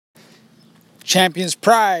Champion's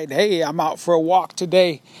Pride. Hey, I'm out for a walk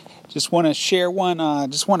today. Just want to share one.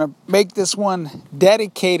 Just want to make this one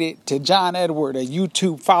dedicated to John Edward, a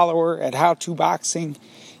YouTube follower at How To Boxing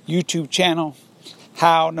YouTube channel.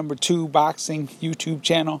 How2 Boxing YouTube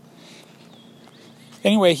channel.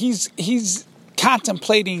 Anyway, he's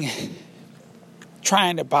contemplating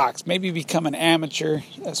trying to box, maybe become an amateur.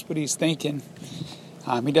 That's what he's thinking.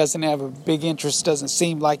 He doesn't have a big interest, doesn't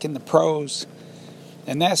seem like, in the pros,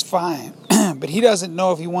 and that's fine. But he doesn't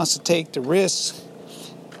know if he wants to take the risks.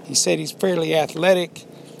 He said he's fairly athletic.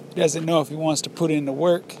 He doesn't know if he wants to put in the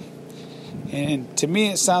work. And to me,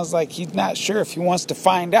 it sounds like he's not sure if he wants to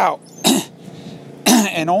find out.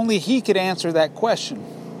 And only he could answer that question.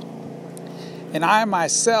 And I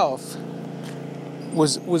myself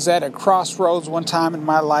was at a crossroads one time in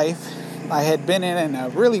my life. I had been in a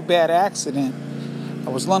really bad accident. I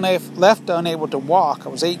was left unable to walk. I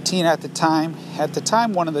was 18 at the time. At the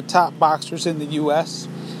time, one of the top boxers in the U.S.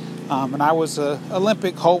 And I was an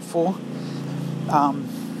Olympic hopeful.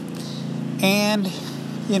 And,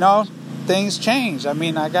 things changed.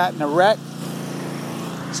 I got in a wreck.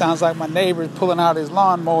 Sounds like my neighbor's pulling out his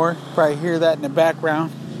lawnmower. Probably hear that in the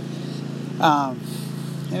background.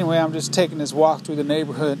 Anyway, I'm just taking this walk through the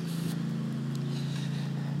neighborhood.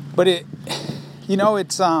 But I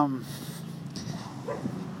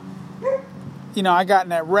got in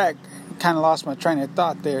that wreck. Kind of lost my train of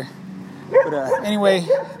thought there. But anyway,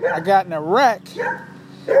 I got in a wreck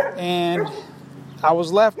and I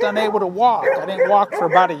was left unable to walk. I didn't walk for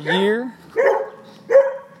about a year.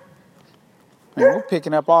 Man, we're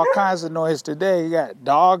picking up all kinds of noise today. You got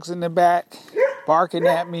dogs in the back barking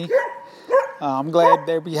at me. I'm glad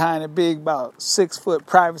they're behind a big, about 6-foot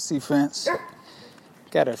privacy fence.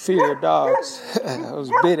 Got a fear of dogs. I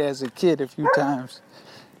was bit as a kid a few times.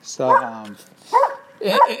 So,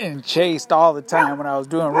 and chased all the time when I was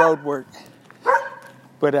doing road work.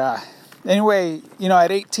 But anyway,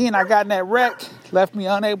 at 18, I got in that wreck, left me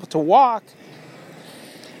unable to walk.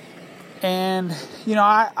 And,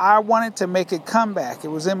 I wanted to make a comeback. It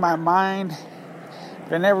was in my mind,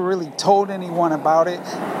 but I never really told anyone about it.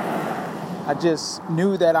 I just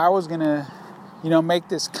knew that I was going to, make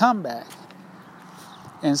this comeback.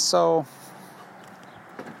 And so,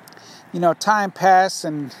 time passed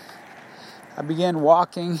and I began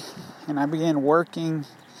walking and I began working,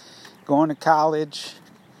 going to college.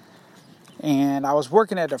 And I was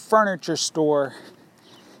working at a furniture store.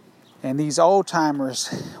 And these old-timers,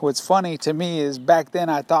 what's funny to me is back then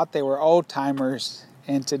I thought they were old-timers.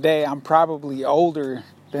 And today I'm probably older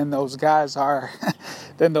than those guys are,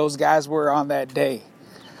 than those guys were on that day.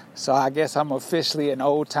 So I guess I'm officially an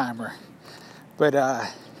old-timer. But,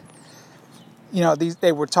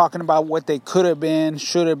 they were talking about what they could have been,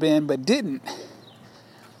 should have been, but didn't.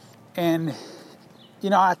 And,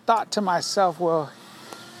 I thought to myself, well,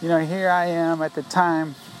 here I am at the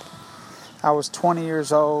time. I was 20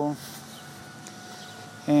 years old.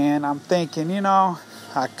 And I'm thinking, I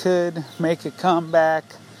could make a comeback.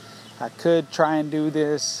 I could try and do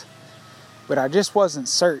this. But I just wasn't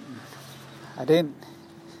certain. I didn't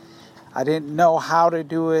know how to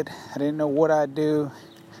do it. I didn't know what I'd do.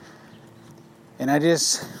 And I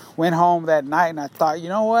just went home that night and I thought, you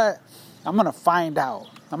know what? I'm going to find out.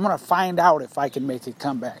 I'm going to find out if I can make a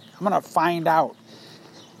comeback. I'm going to find out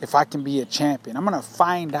if I can be a champion. I'm going to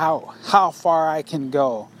find out how far I can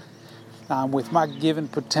go with my given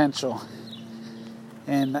potential.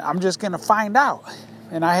 And I'm just going to find out.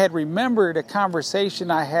 And I had remembered a conversation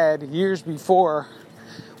I had years before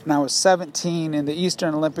when I was 17 in the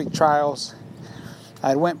Eastern Olympic trials.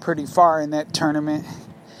 I went pretty far in that tournament.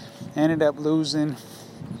 Ended up losing.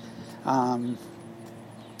 And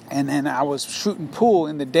then I was shooting pool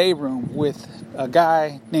in the day room with a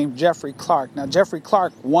guy named Jeffrey Clark. Now, Jeffrey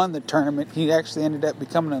Clark won the tournament. He actually ended up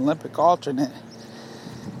becoming an Olympic alternate.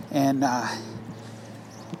 And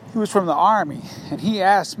he was from the Army. And he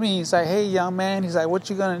asked me, he's like, hey, young man, he's like, what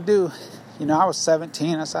you going to do? I was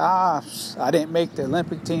 17. I said, I didn't make the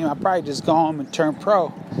Olympic team. I'll probably just go home and turn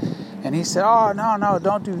pro. And he said, oh, no,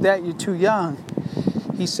 don't do that. You're too young.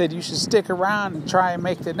 He said, you should stick around and try and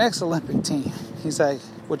make the next Olympic team. He's like,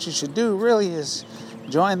 what you should do really is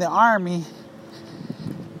join the Army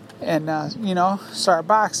and, start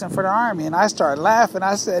boxing for the Army. And I started laughing.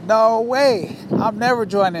 I said, no way. I'm never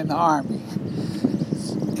joining the Army.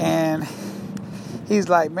 And he's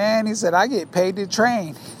like, man, he said, I get paid to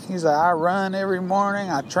train. He's like, I run every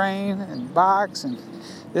morning. I train and box. And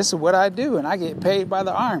this is what I do. And I get paid by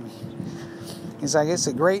the Army. He's like, it's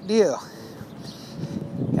a great deal.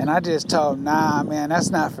 And I just told him, nah, man, that's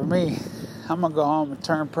not for me. I'm going to go home and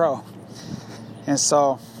turn pro. And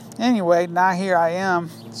so, anyway, now here I am.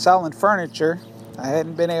 selling furniture. I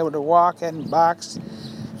hadn't been able to walk, hadn't boxed.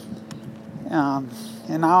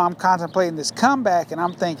 And now I'm contemplating this comeback, and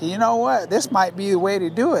I'm thinking, you know what? This might be the way to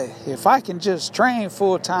do it. If I can just train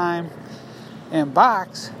full time and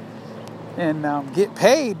box and get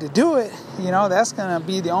paid to do it, that's going to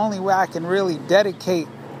be the only way I can really dedicate,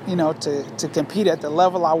 to compete at the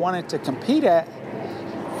level I wanted to compete at.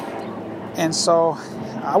 And so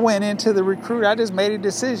I went into the recruit. I just made a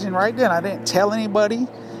decision right then. I didn't tell anybody.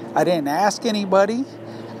 I didn't ask anybody.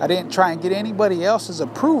 I didn't try and get anybody else's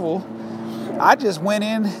approval. I just went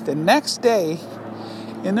in the next day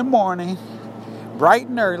in the morning, bright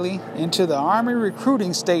and early, into the Army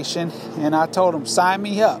recruiting station, and I told them, sign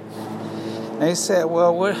me up. They said,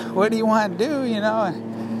 well, what do you want to do,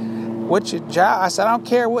 what's your job? I said, I don't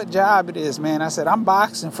care what job it is, man. I said, I'm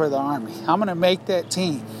boxing for the Army. I'm going to make that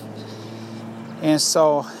team. And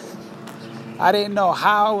so I didn't know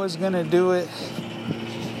how I was going to do it.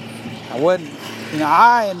 I wasn't,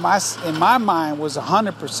 I in my mind was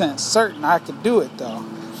 100% certain I could do it, though.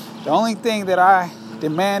 The only thing that I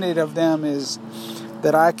demanded of them is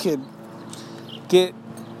that I could get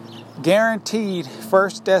guaranteed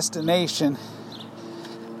first destination,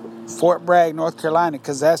 Fort Bragg, North Carolina,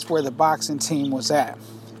 because that's where the boxing team was at.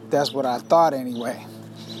 That's what I thought anyway.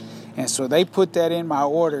 And so they put that in my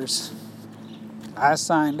orders. I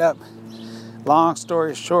signed up. Long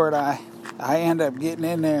story short, I ended up getting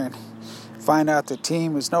in there and find out the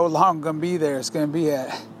team is no longer going to be there. It's going to be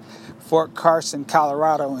at Fort Carson,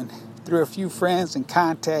 Colorado. And through a few friends and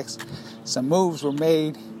contacts, some moves were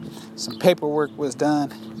made, some paperwork was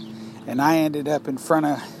done, and I ended up in front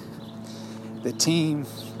of the team,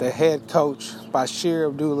 the head coach, Bashir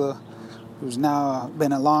Abdullah, who's now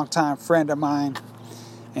been a longtime friend of mine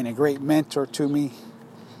and a great mentor to me.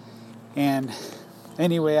 And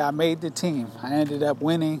anyway, I made the team. I ended up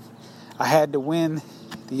winning. I had to win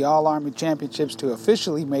the All-Army Championships to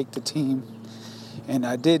officially make the team, and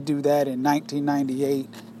I did do that in 1998.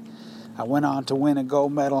 I went on to win a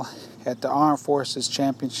gold medal at the Armed Forces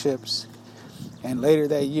Championships, and later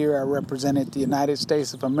that year I represented the United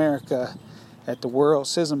States of America at the World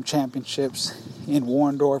SISM Championships in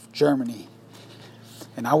Warndorf, Germany.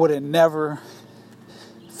 And I would have never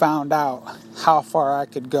found out how far I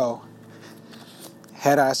could go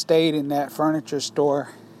had I stayed in that furniture store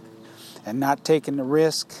and not taken the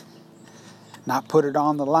risk, not put it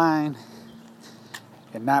on the line,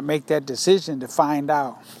 and not make that decision to find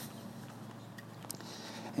out.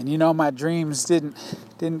 And my dreams didn't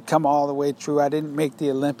come all the way true. I didn't make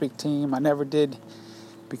the Olympic team. I never did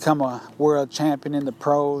become a world champion in the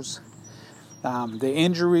pros. The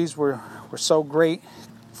injuries were so great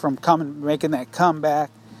from making that comeback.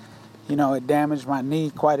 It damaged my knee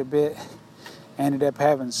quite a bit. Ended up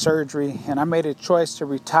having surgery, and I made a choice to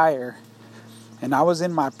retire. And I was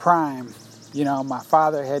in my prime. My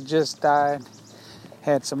father had just died,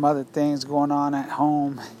 had some other things going on at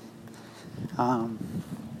home.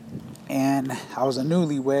 And I was a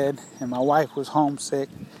newlywed, and my wife was homesick.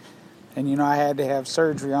 And, I had to have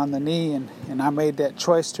surgery on the knee, and I made that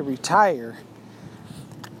choice to retire.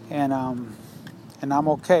 And I'm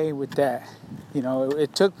okay with that.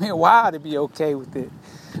 It took me a while to be okay with it,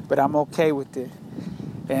 but I'm okay with it.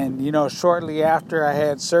 And, shortly after I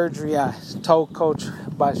had surgery, I told Coach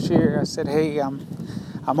Bashir, I said, hey, I'm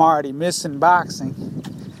already missing boxing.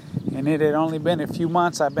 And it had only been a few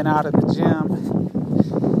months I've been out of the gym.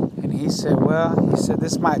 And he said,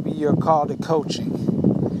 this might be your call to coaching.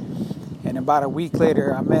 And about a week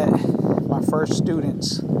later, I met my first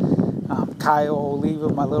students, Kyle Oliva,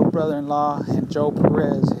 my little brother-in-law, and Joe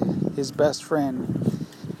Perez, his best friend.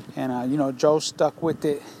 And, Joe stuck with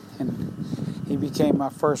it, and he became my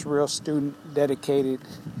first real student, dedicated.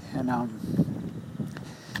 And,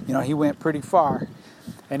 he went pretty far.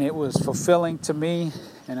 And it was fulfilling to me,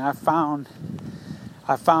 and I found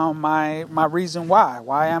my reason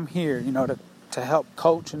why I'm here, to help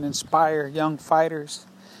coach and inspire young fighters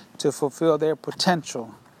to fulfill their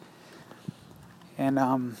potential.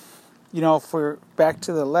 And, for back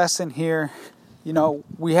to the lesson here,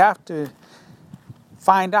 we have to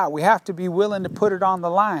find out. We have to be willing to put it on the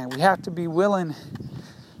line. We have to be willing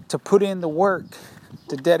to put in the work,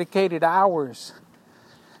 the dedicated hours,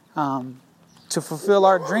 to fulfill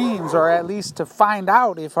our dreams, or at least to find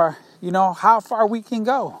out if how far we can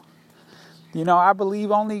go. I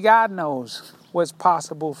believe only God knows what's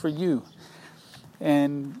possible for you.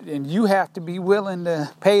 And you have to be willing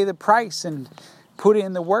to pay the price and put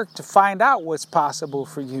in the work to find out what's possible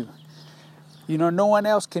for you. No one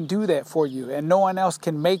else can do that for you, and no one else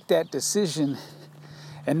can make that decision,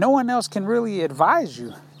 and no one else can really advise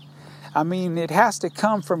you. I mean, it has to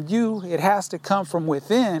come from you. It has to come from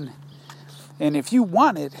within. And if you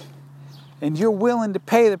want it and you're willing to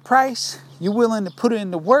pay the price, you're willing to put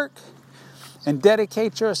in the work and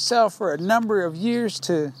dedicate yourself for a number of years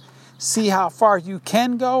to see how far you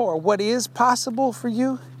can go or what is possible for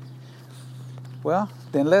you, well,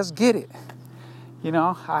 then let's get it. You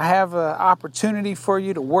know, I have an opportunity for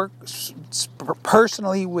you to work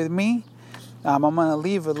personally with me. I'm going to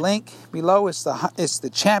leave a link below. It's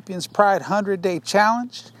the Champion's Pride 100-Day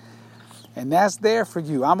Challenge. And that's there for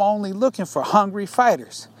you. I'm only looking for hungry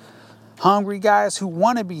fighters. Hungry guys who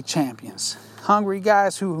want to be champions. Hungry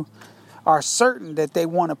guys who are certain that they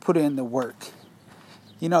want to put in the work.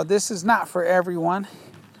 You know, this is not for everyone.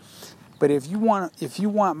 But if you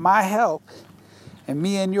want my help and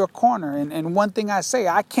me in your corner, and one thing I say,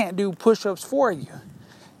 I can't do push-ups for you.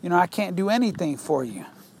 You know, I can't do anything for you.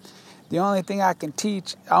 The only thing I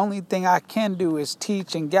can do is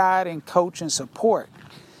teach and guide and coach and support.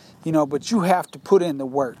 You know, but you have to put in the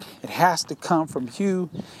work. It has to come from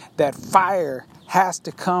you. That fire has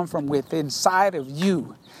to come from within inside of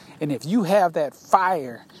you. And if you have that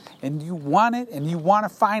fire and you want it and you want to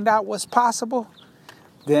find out what's possible,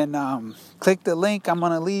 then click the link I'm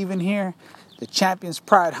going to leave in here, the Champion's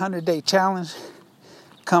Pride 100-Day Challenge.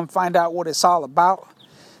 Come find out what it's all about.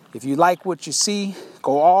 If you like what you see,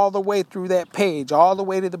 go all the way through that page, all the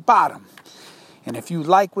way to the bottom. And if you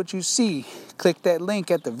like what you see, click that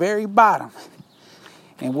link at the very bottom.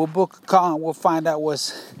 And we'll book a call and we'll find out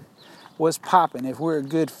what's popping, if we're a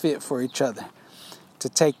good fit for each other to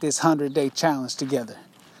take this 100-day challenge together.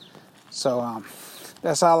 So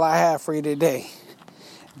that's all I have for you today.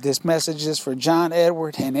 This message is for John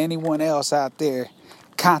Edward and anyone else out there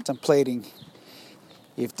contemplating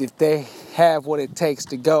if they have what it takes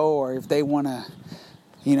to go, or if they want to,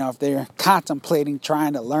 you know, if they're contemplating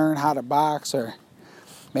trying to learn how to box or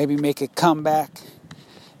maybe make a comeback.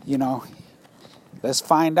 You know, let's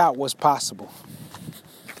find out what's possible.